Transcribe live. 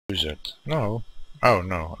Use it. No. Oh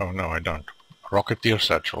no. Oh no, I don't. Rocketeer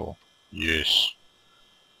satchel. Yes.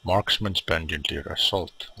 Marksman's bandolier.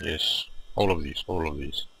 Assault. Yes. All of these. All of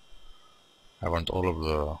these. I want all of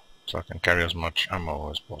the... so I can carry as much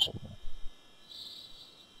ammo as possible.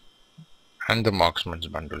 And the marksman's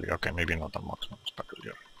bandolier. Okay, maybe not the marksman's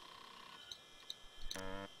bandolier.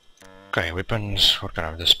 Okay, weapons. What can I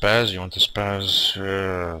have? The spaz? You want the spaz?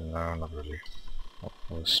 No, not really.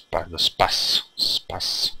 The spas.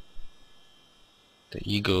 The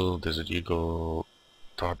eagle, desert eagle,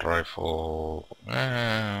 dart rifle,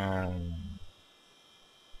 and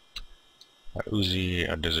a Uzi,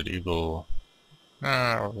 a desert eagle.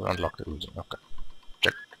 We'll unlock the Uzi. Okay,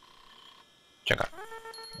 check out.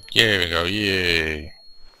 Here we go. Yay.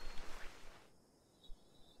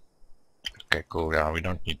 Okay, cool. Yeah, we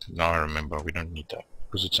don't need. Now I remember, we don't need that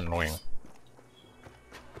because it's annoying.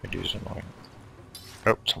 It is annoying.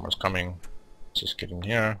 Oh, someone's coming. Let's just get in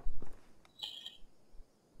here.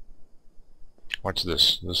 What's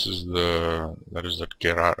this? This is the... that is that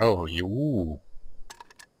garage. Oh, you.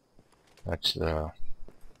 That's the...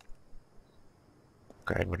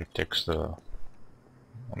 okay, but it takes the...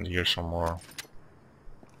 and here's some more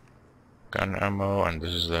gun ammo, and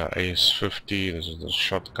this is the AS-50, this is the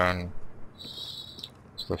shotgun, it's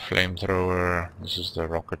the flamethrower, this is the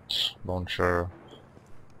rocket launcher,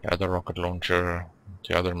 the other rocket launcher,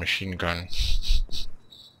 the other machine gun,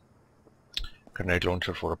 grenade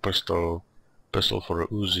launcher for a pistol for a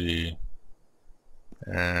Uzi,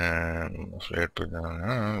 and flare put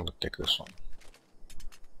down. We'll take this one.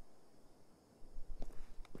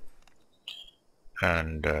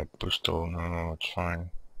 And pistol, no, it's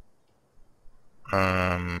fine.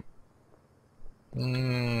 What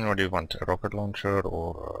do you want? A rocket launcher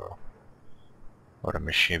or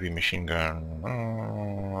a heavy machine gun?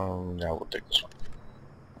 Yeah, we'll take this one.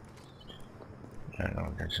 And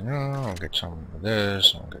I'll get some of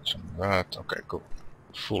this, I'll get some of that. Okay, cool.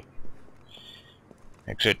 Full.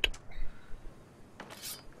 Exit.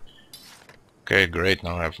 Okay, great,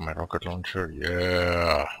 now I have my rocket launcher.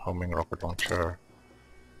 Yeah, homing rocket launcher.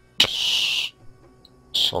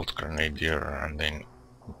 Assault grenadier, and then...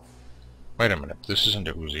 wait a minute, this isn't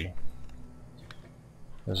a Uzi.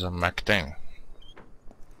 There's a Mac 10.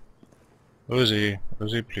 Uzi,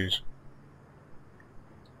 please.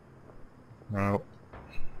 No.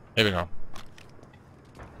 Here we go.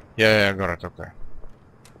 Yeah, I got it, okay.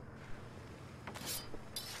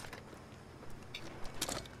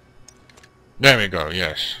 There we go,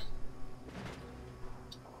 yes.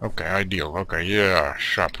 Okay, ideal, okay, yeah,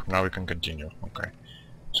 sharp. Now we can continue, okay.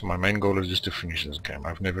 So my main goal is just to finish this game.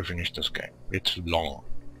 I've never finished this game. It's long.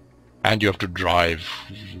 And you have to drive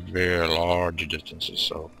very large distances,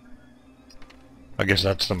 so... I guess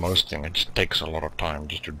that's the most thing. It just takes a lot of time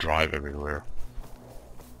just to drive everywhere.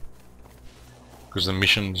 Because the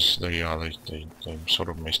missions, they sort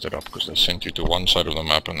of messed it up, because they sent you to one side of the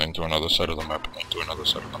map and then to another side of the map and then to another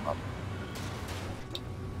side of the map.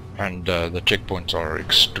 And the checkpoints are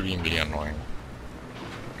extremely annoying.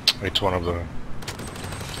 It's one of the...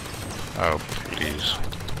 oh, please.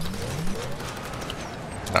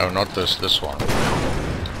 No, not this one.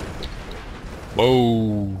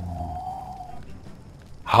 Whoa!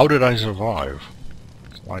 How did I survive?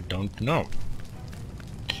 I don't know.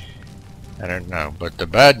 I don't know, but the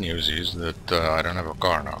bad news is that I don't have a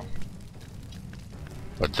car now.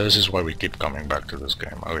 But this is why we keep coming back to this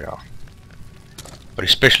game, oh yeah. But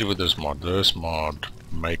especially with this mod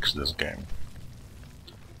makes this game.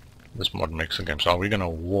 This mod makes the game. So are we gonna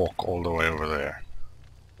walk all the way over there?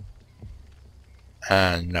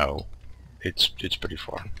 No. It's pretty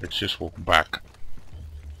far. Let's just walk back.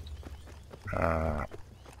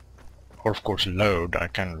 Or of course load. I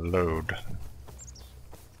can load.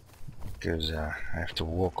 Because I have to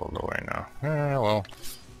walk all the way now. Well.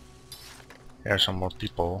 There are some more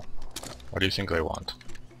people. What do you think they want?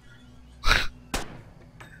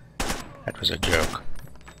 That was a joke.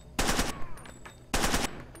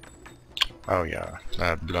 Oh yeah,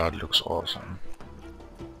 that blood looks awesome.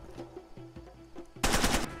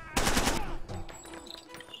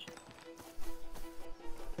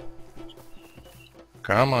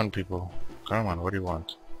 Come on people, come on, what do you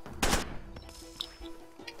want?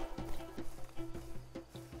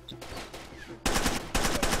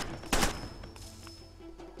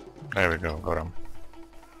 There we go, got him.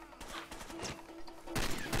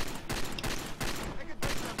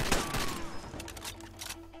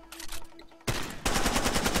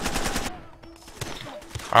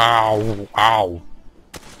 Ow! Ow!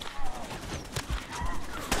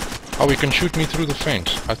 Oh, he can shoot me through the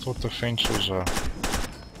fence. I thought the fence was,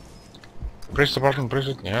 Press the button, press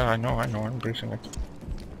it. Yeah, I know, I'm pressing it.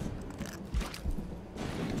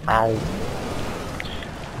 Ow.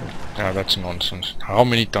 Yeah, that's nonsense. How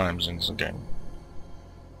many times in this game?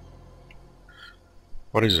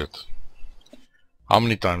 What is it? How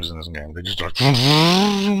many times in this game? They just like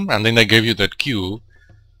and then they gave you that cue.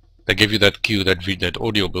 They gave you that cue, that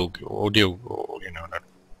audio bill, audio, you know,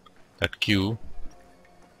 that cue.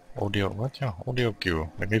 Audio, what? Yeah, audio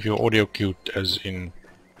cue. They gave you audio cue as in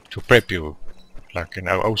to prep you. Like, you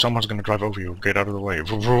know, oh, someone's gonna drive over you. Get out of the way.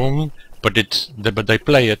 Vroom. But they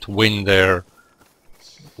play it when they're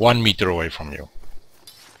 1 meter away from you.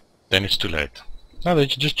 Then it's too late. No, they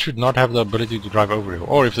just should not have the ability to drive over you.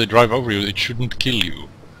 Or if they drive over you, it shouldn't kill you.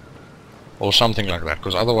 Or something like that.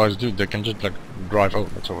 Because otherwise, dude, they can just like drive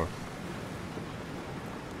over. It's over.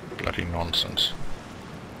 Bloody nonsense.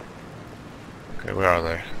 Okay, where are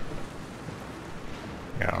they?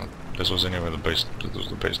 Yeah, this was anyway the best. This was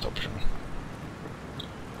the best option.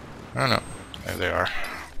 Oh no, there they are.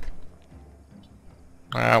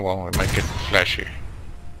 Ah, well, we make it flashy.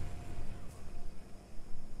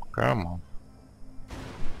 Come on.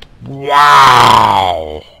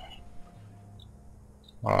 Wow!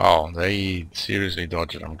 Wow, they seriously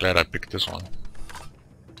dodged it. I'm glad I picked this one.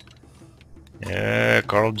 Yeah,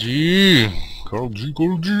 Carl G! Carl G,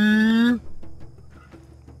 Carl G!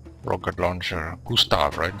 Rocket launcher.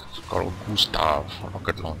 Gustav, right? It's called Gustav.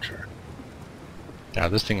 Rocket launcher. Yeah,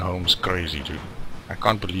 this thing home's crazy, dude. I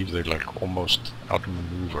can't believe they like almost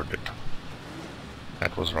outmaneuvered it.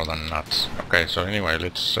 That was rather nuts. Okay, so anyway,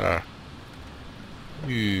 let's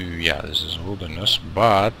yeah, this is wilderness,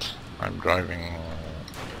 but I'm driving.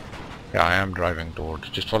 Yeah, I am driving towards.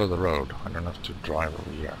 Just follow the road. I don't have to drive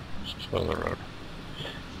over here. Just follow the road.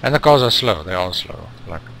 And the cars are slow. They are slow.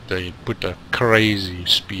 Like they put a crazy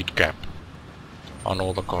speed cap on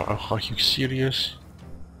all the cars. Oh, are you serious?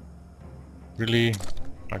 Really?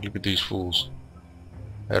 Like, look at these fools.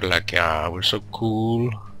 They're like, yeah, we're so cool.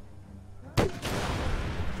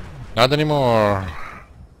 Not anymore.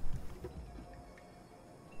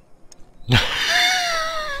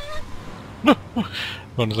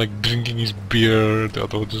 One's like drinking his beer, the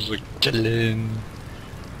other one's just like chilling.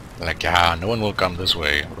 Like, yeah, no one will come this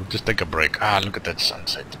way. We'll just take a break. Ah, look at that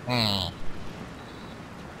sunset.